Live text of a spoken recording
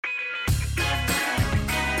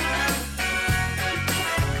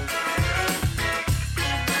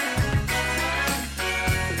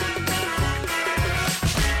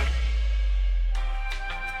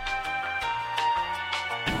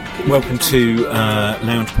Welcome to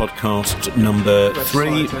Lounge Podcast number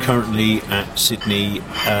 3, currently at Sydney.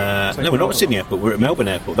 No, we're not at Sydney Airport, we're at Melbourne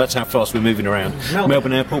Airport. That's how fast we're moving around.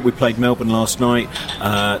 Melbourne Airport, we played Melbourne last night.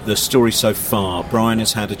 The story so far, Brian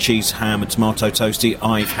has had a cheese, ham and tomato toastie.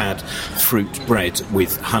 I've had fruit bread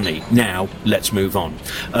with honey. Now, let's move on.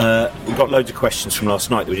 We've got loads of questions from last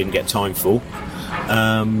night that we didn't get time for.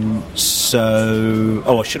 I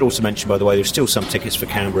should also mention, by the way, there's still some tickets for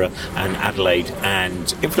Canberra and Adelaide,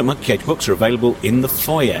 and Infinite Monkey Cage books are available in the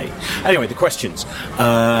foyer. Anyway, the questions.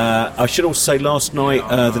 I should also say last night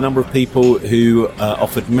the number of people who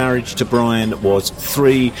offered marriage to Brian was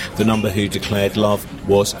 3. The number who declared love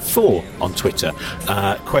was 4 on Twitter.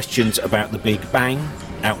 Questions about the Big Bang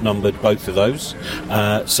outnumbered both of those.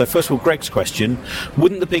 So first of all, Greg's question: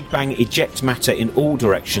 wouldn't the Big Bang eject matter in all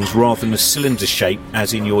directions rather than a cylinder shape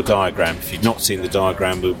as in your diagram? If you've not seen the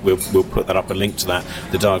diagram, we'll put that up, a link to that,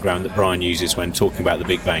 the diagram that Brian uses when talking about the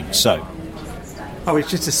Big Bang. So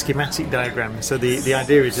it's just a schematic diagram. So the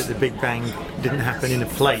idea is that the Big Bang didn't happen in a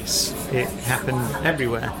place, it happened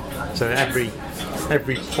everywhere. So every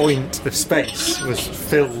point of space was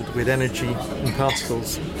filled with energy and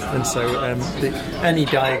particles, and so any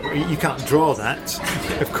diagram, you can't draw that,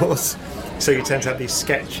 of course, so you tend to have these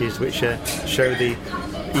sketches which show the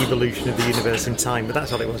evolution of the universe in time, but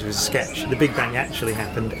that's all it was a sketch. The Big Bang actually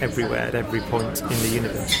happened everywhere at every point in the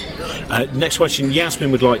universe. Next question,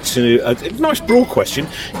 Yasmin would like to a nice broad question: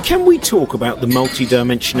 can we talk about the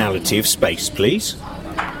multidimensionality of space, please?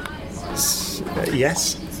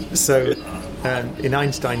 Yes. So in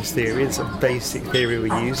Einstein's theory, it's a basic theory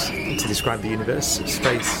we use to describe the universe.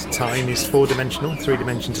 Space-time is 4-dimensional, 3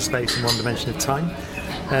 dimensions of space and 1 dimension of time.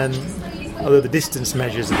 Although the distance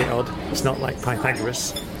measure is a bit odd, it's not like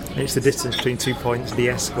Pythagoras. It's the distance between 2 points.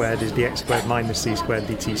 ds squared is dx squared minus c squared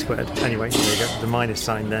dt squared. Anyway, there you go, the minus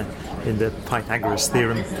sign there in the Pythagoras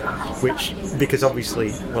theorem, which, because obviously,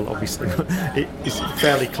 it is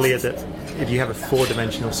fairly clear that if you have a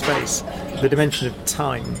 4-dimensional space, the dimension of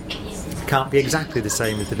time can't be exactly the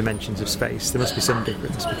same as the dimensions of space. There must be some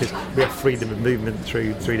difference, because we have freedom of movement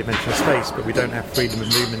through 3-dimensional space, but we don't have freedom of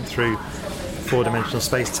movement through 4-dimensional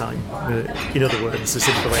space-time. In other words, the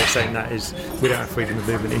simple way of saying that is we don't have freedom of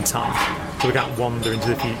movement in time. So we can't wander into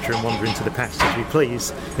the future and wander into the past as we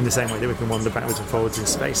please, in the same way that we can wander backwards and forwards in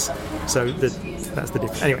space. So that's the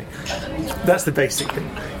difference. Anyway, that's the basic thing.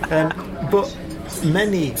 But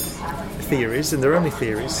many theories, and they're only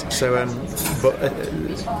theories,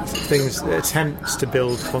 attempts to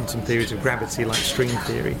build quantum theories of gravity, like string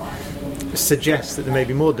theory, suggest that there may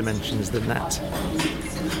be more dimensions than that.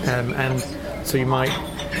 And so you might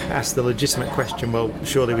ask the legitimate question, well,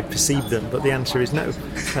 surely we'd perceive them, but the answer is no.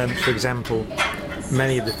 For example,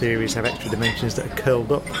 many of the theories have extra dimensions that are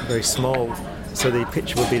curled up, very small, so the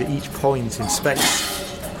picture would be that each point in space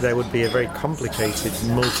there would be a very complicated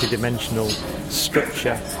multi-dimensional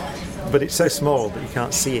structure, but it's so small that you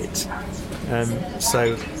can't see it.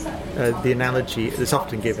 The analogy that's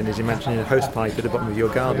often given is imagining a hosepipe at the bottom of your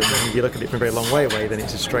garden, and if you look at it from a very long way away, then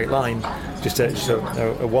it's a straight line, just a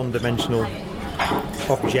one-dimensional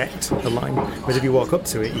object, a line. But if you walk up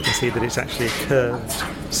to it, you can see that it's actually a curved,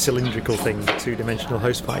 cylindrical thing, a 2-dimensional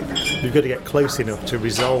hosepipe. You've got to get close enough to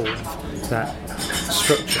resolve that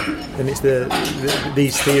structure, and it's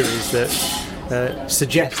these theories that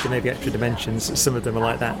suggest there may be extra dimensions. Some of them are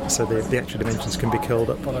like that, so the extra dimensions can be curled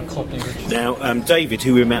up. Now, David,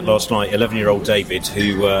 who we met last night, 11-year-old David,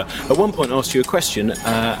 who at one point asked you a question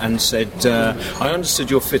and said, I understood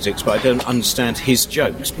your physics, but I don't understand his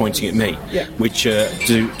jokes, pointing at me, which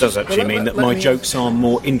does actually mean that my jokes are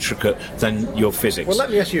more intricate than your physics. Well,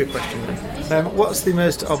 let me ask you a question then. What's the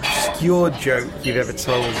most obscure joke you've ever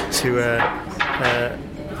told to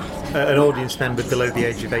an audience member below the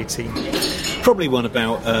age of 18? Probably one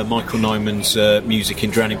about Michael Nyman's music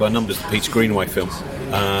in Drowning by Numbers, the Peter Greenaway film.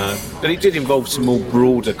 But it did involve some more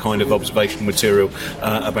broader kind of observational material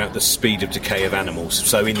about the speed of decay of animals.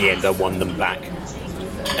 So in the end, I won them back.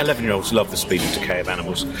 11-year-olds love the speed of decay of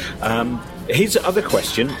animals. His other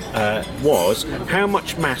question was, how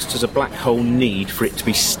much mass does a black hole need for it to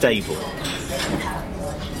be stable?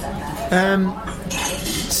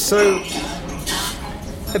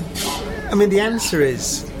 The answer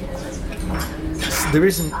is there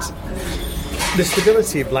isn't. The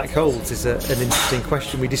stability of black holes is an interesting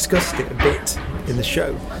question. We discussed it a bit in the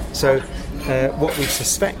show. So what we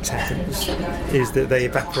suspect happens is that they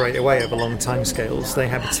evaporate away over long time scales. They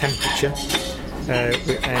have a temperature,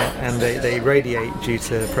 and they radiate due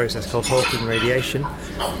to a process called Hawking radiation.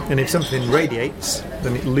 And if something radiates,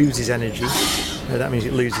 then it loses energy. That means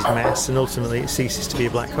it loses mass, and ultimately it ceases to be a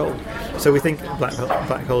black hole. So we think black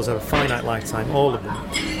holes have a finite lifetime, all of them.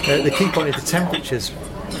 The key point is the temperature's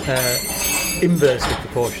inversely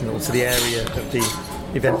proportional to the area of the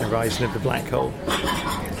event horizon of the black hole.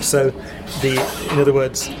 So, in other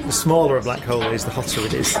words, the smaller a black hole is, the hotter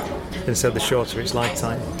it is, and so the shorter its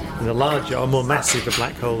lifetime. And the larger or more massive a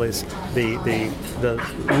black hole is, the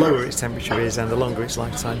lower its temperature is, and the longer its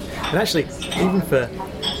lifetime. And actually, even for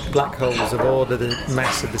black holes of order the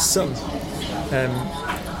mass of the sun,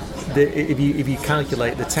 if you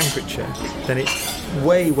calculate the temperature, then it's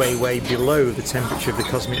way below the temperature of the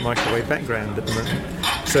cosmic microwave background at the moment.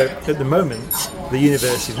 So at the moment, the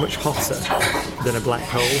universe is much hotter than a black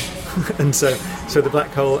hole, and so the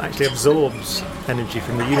black hole actually absorbs energy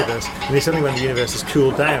from the universe. And it's only when the universe is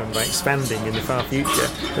cooled down by expanding in the far future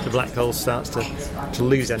that the black hole starts to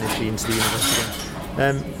lose energy into the universe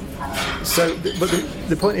again. But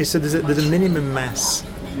the point is, so there's a minimum mass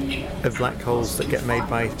of black holes that get made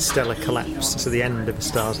by stellar collapse, so the end of a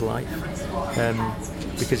star's life.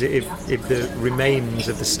 Because if the remains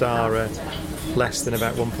of the star are less than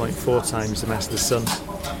about 1.4 times the mass of the sun,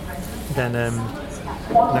 then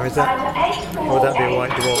now is that, or would that be a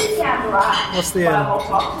white dwarf? What's the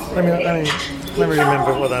let me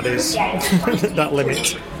remember what that is. That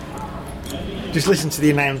limit. Just listen to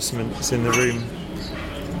the announcements in the room,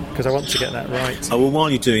 because I want to get that right. Oh, well, while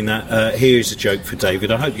you're doing that, here's a joke for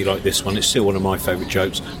David. I hope you like this one. It's still one of my favourite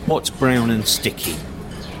jokes. What's brown and sticky?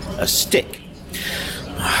 A stick.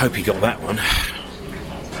 I hope you got that one.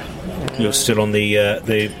 You're still on the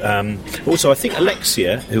also, I think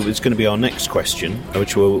Alexia, who is going to be our next question,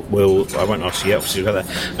 which I won't ask you yet, obviously, about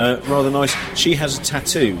that. Rather nice. She has a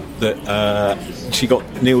tattoo that she got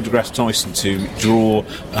Neil deGrasse Tyson to draw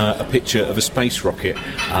a picture of a space rocket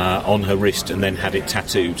on her wrist, and then had it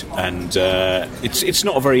tattooed. And it's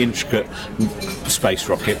not a very intricate space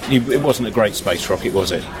rocket. It wasn't a great space rocket,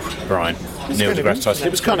 was it, Brian? Neil deGrasse Tyson.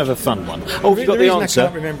 It was kind of a fun one. Oh, have you got the answer? I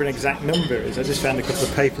can't remember an exact number. I just found a couple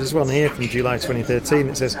of papers. There's one here from July 2013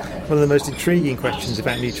 that says one of the most intriguing questions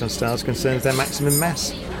about neutron stars concerns their maximum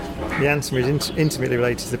mass. The answer is intimately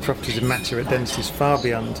related to the properties of matter at densities far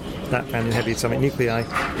beyond that found in heavy atomic nuclei.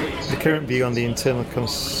 The current view on the internal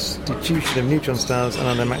constitution of neutron stars and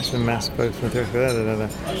on their maximum mass, both from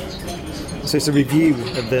So it's a review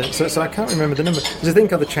of the. So I can't remember the number. There's a thing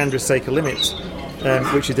called the Chandrasekhar limit,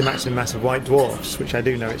 which is the maximum mass of white dwarfs, which I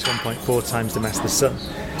do know it's 1.4 times the mass of the sun.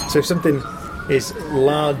 So if something is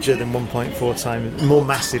larger than 1.4 times, more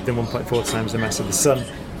massive than 1.4 times the mass of the sun,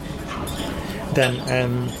 then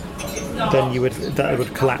that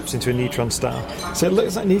would collapse into a neutron star. So it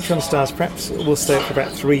looks like neutron stars perhaps will stay up for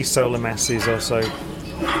about 3 solar masses or so,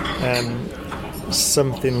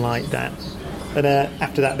 something like that. And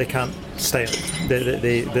after that, they can't stay up.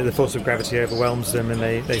 The force of gravity overwhelms them, and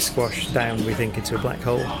they squash down, we think, into a black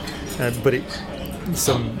hole. But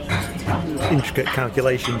some intricate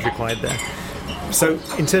calculations required there. So,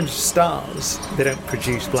 in terms of stars, they don't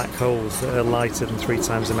produce black holes that are lighter than 3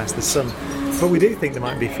 times the mass of the sun. But we do think there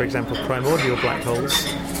might be, for example, primordial black holes,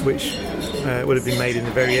 which would have been made in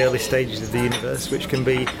the very early stages of the universe, which can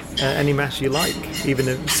be any mass you like, even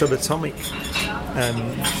a subatomic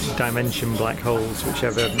dimension black holes, which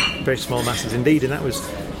have very small masses indeed. And that was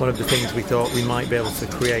one of the things we thought we might be able to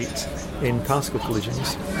create in particle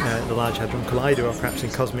collisions, the Large Hadron Collider, or perhaps in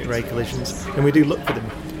cosmic ray collisions, and we do look for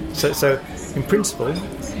them. So in principle,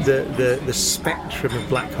 the spectrum of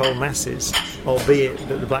black hole masses, albeit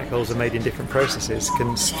that the black holes are made in different processes,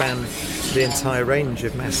 can span the entire range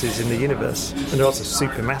of masses in the universe. And there are also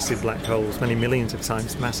supermassive black holes, many millions of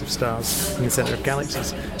times massive stars in the centre of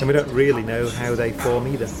galaxies, and we don't really know how they form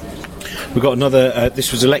either. We've got another,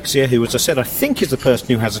 this was Alexia, who, as I said, I think is the person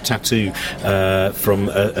who has a tattoo from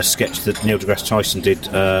a sketch that Neil deGrasse Tyson did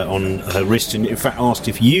on her wrist, and in fact asked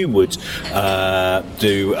if you would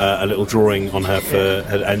do a little drawing on her for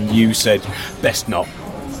her, and you said, best not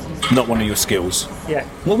one of your skills. Yeah.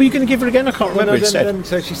 What were you going to give her again? I can't remember.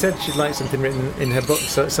 So she said she'd like something written in her book,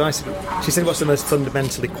 so I said, she said, what's the most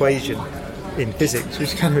fundamental equation in physics,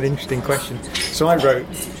 which is kind of an interesting question. So I wrote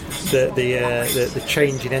the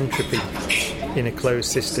change in entropy in a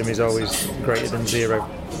closed system is always greater than 0.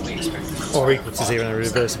 or equal to zero in a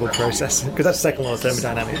reversible process, because that's the second law of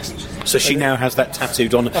thermodynamics. So she now has that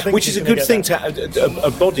tattooed on, which is a good thing to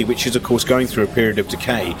a body which is, of course, going through a period of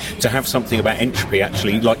decay. To have something about entropy,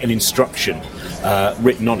 actually, like an instruction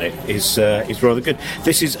written on it, is rather good.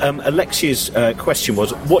 This is Alexia's question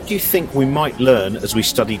was: what do you think we might learn as we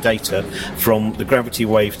study data from the gravity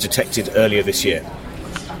waves detected earlier this year?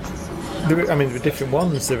 There were different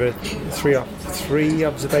ones. There were three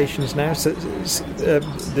observations now. So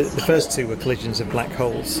the first two were collisions of black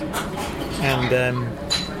holes, and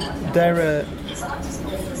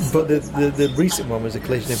but the recent one was a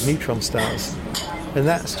collision of neutron stars, and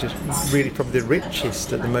that's just really probably the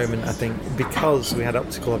richest at the moment, I think, because we had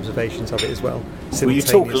optical observations of it as well. Well, you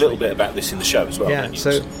talk a little bit about this in the show as well. Yeah.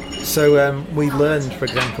 So we learned, for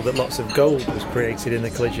example, that lots of gold was created in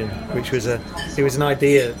the collision, which was an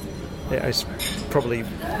idea. It was probably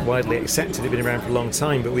widely accepted. It had been around for a long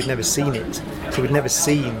time, but we'd never seen it. So we'd never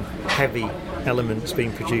seen heavy elements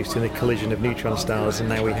being produced in the collision of neutron stars, and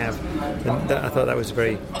now we have. And I thought that was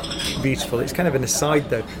very beautiful. It's kind of an aside,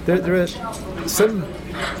 though. There are some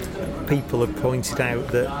people have pointed out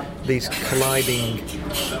that these colliding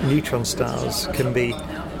neutron stars can be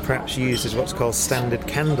perhaps used as what's called standard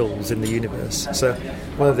candles in the universe. So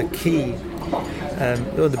one of the key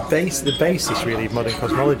the basis really of modern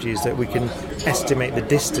cosmology is that we can estimate the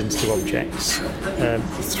distance to objects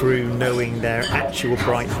through knowing their actual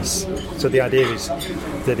brightness. So the idea is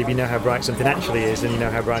that if you know how bright something actually is and you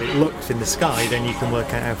know how bright it looks in the sky, then you can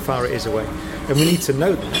work out how far it is away. And we need to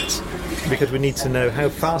know that because we need to know how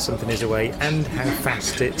far something is away and how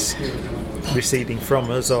fast it's receding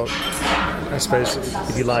from us, or I suppose,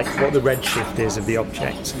 if you like, what the redshift is of the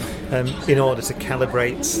object, in order to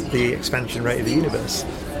calibrate the expansion rate of the universe.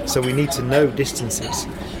 So we need to know distances,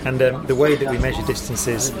 and the way that we measure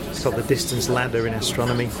distances is called the distance ladder in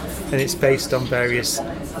astronomy, and it's based on various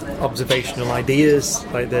observational ideas,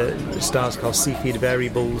 like the stars called Cepheid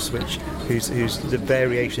variables, whose the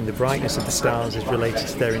variation in the brightness of the stars is related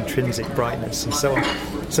to their intrinsic brightness, and so on.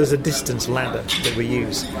 So there's a distance ladder that we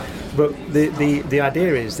use. But the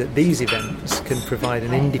idea is that these events can provide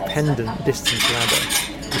an independent distance ladder,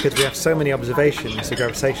 because we have so many observations, the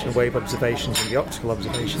gravitational wave observations and the optical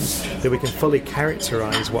observations, that we can fully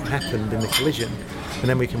characterise what happened in the collision, and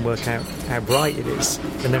then we can work out how bright it is,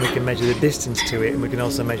 and then we can measure the distance to it, and we can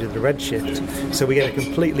also measure the redshift. So we get a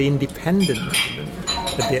completely independent measurement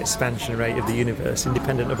of the expansion rate of the universe,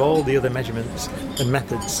 independent of all the other measurements and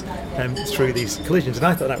methods through these collisions. And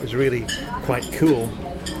I thought that was really quite cool.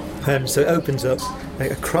 So it opens up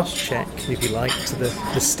a cross-check, if you like, to the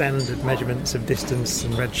standard measurements of distance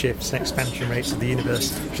and redshifts and expansion rates of the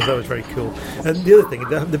universe, which I thought was very cool. And the other thing,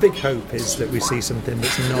 the big hope is that we see something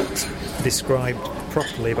that's not described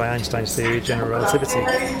properly by Einstein's theory of general relativity.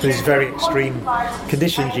 These very extreme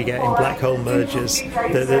conditions you get in black hole mergers,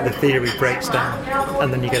 the theory breaks down,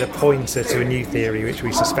 and then you get a pointer to a new theory which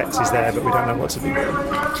we suspect is there, but we don't know what to do.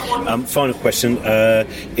 Final question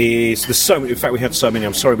is, there's so many, in fact we had so many,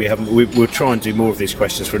 I'm sorry we'll try and do more of these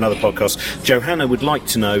questions for another podcast. Johanna would like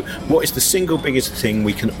to know, what is the single biggest thing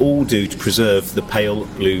we can all do to preserve the pale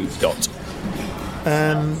blue dot?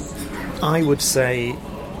 I would say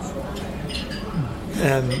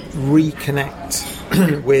reconnect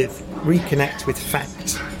with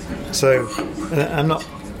fact. So I'm not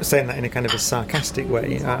saying that in a kind of a sarcastic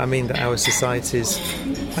way. I mean that our societies,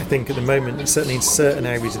 I think at the moment, certainly in certain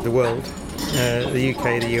areas of the world, the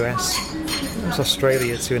UK, the US,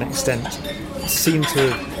 Australia to an extent, seem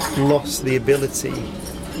to have lost the ability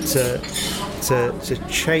to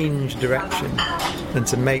change direction and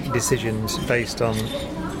to make decisions based on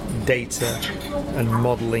data and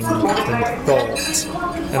modelling and thought.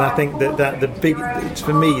 And I think that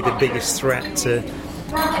for me, the biggest threat to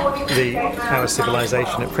our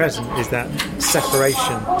civilization at present is that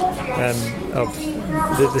separation of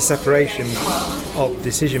the separation of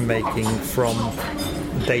decision making from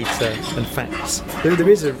data and facts.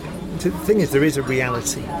 The thing is, there is a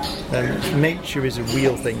reality. Nature is a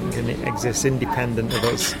real thing, and it exists independent of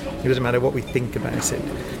us. It doesn't matter what we think about it.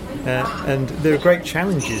 And there are great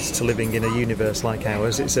challenges to living in a universe like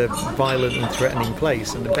ours. It's a violent and threatening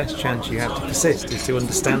place, and the best chance you have to persist is to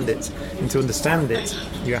understand it. And to understand it,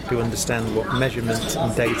 you have to understand what measurement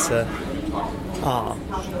and data are,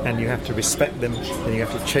 and you have to respect them, and you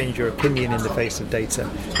have to change your opinion in the face of data.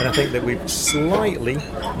 And I think that we've slightly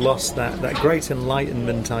lost that great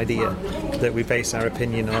enlightenment idea that we base our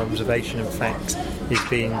opinion on observation and fact is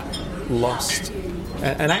being lost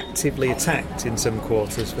and actively attacked in some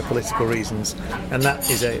quarters for political reasons, and that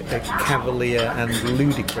is a cavalier and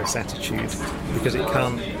ludicrous attitude because it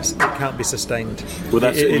can't be sustained.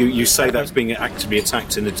 Well, you say that's being actively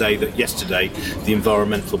attacked in a day that yesterday the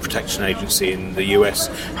Environmental Protection Agency in the US,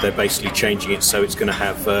 they're basically changing it so it's going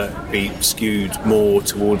to be skewed more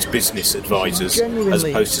towards business advisors as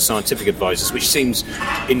opposed to scientific advisors, which seems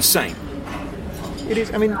insane. It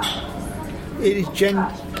is. I mean, it is.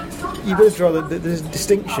 You've got to draw there's a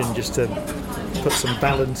distinction, just to put some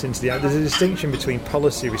balance into there's a distinction between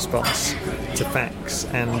policy response to facts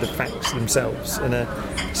and the facts themselves. And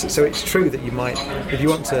so it's true that you might, if you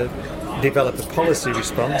want to develop a policy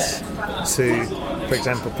response to, for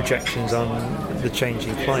example, projections on the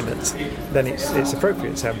changing climate, then it's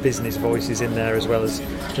appropriate to have business voices in there as well as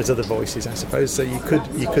other voices, I suppose. So you could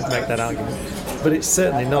make that argument, but it's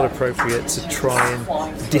certainly not appropriate to try and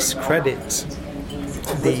discredit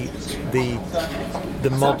the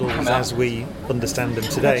models as we understand them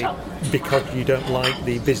today because you don't like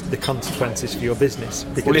the consequences for your business.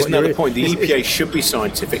 Well, isn't that the point? The EPA should be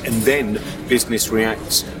scientific, and then business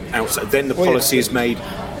reacts outside. Then the policy is made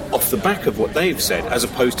off the back of what they've said, as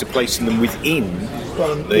opposed to placing them within.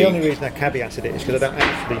 Well, the only reason I caveated it is because I don't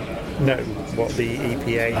actually know what the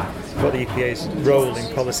EPA's role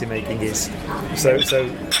in policy making is. So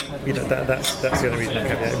you know that's the only reason I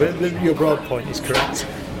caveated. But your broad point is correct.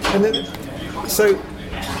 And then, so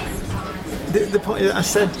the point I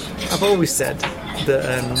said, I've always said that,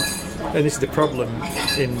 and this is the problem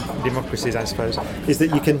in democracies, I suppose, is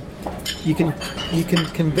that you can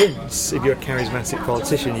convince, if you're a charismatic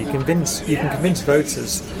politician, you can convince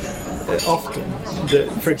voters often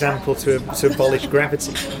that, for example, to abolish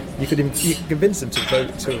gravity, you can convince them to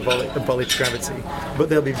vote to abolish gravity, but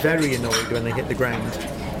they'll be very annoyed when they hit the ground.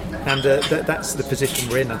 And that's the position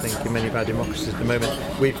we're in, I think, in many of our democracies at the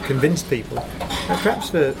moment. We've convinced people,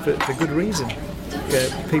 perhaps for good reason.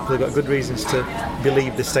 People have got good reasons to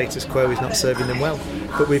believe the status quo is not serving them well.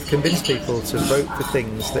 But we've convinced people to vote for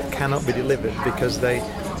things that cannot be delivered because they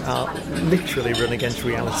are literally run against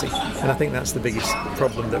reality. And I think that's the biggest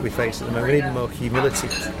problem that we face at the moment. We need more humility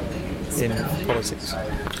in politics.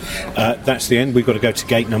 That's the end. We've got to go to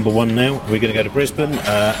gate number 1 now. We're going to go to Brisbane.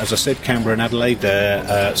 As I said, Canberra and Adelaide, there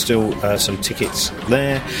are still some tickets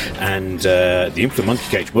there. And the Infinite Monkey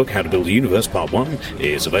Cage book, How to Build a Universe, Part 1,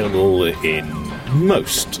 is available in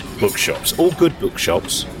most bookshops. All good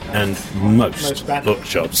bookshops and most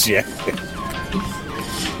bookshops, yeah.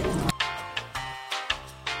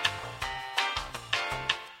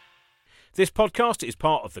 This podcast is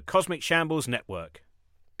part of the Cosmic Shambles Network.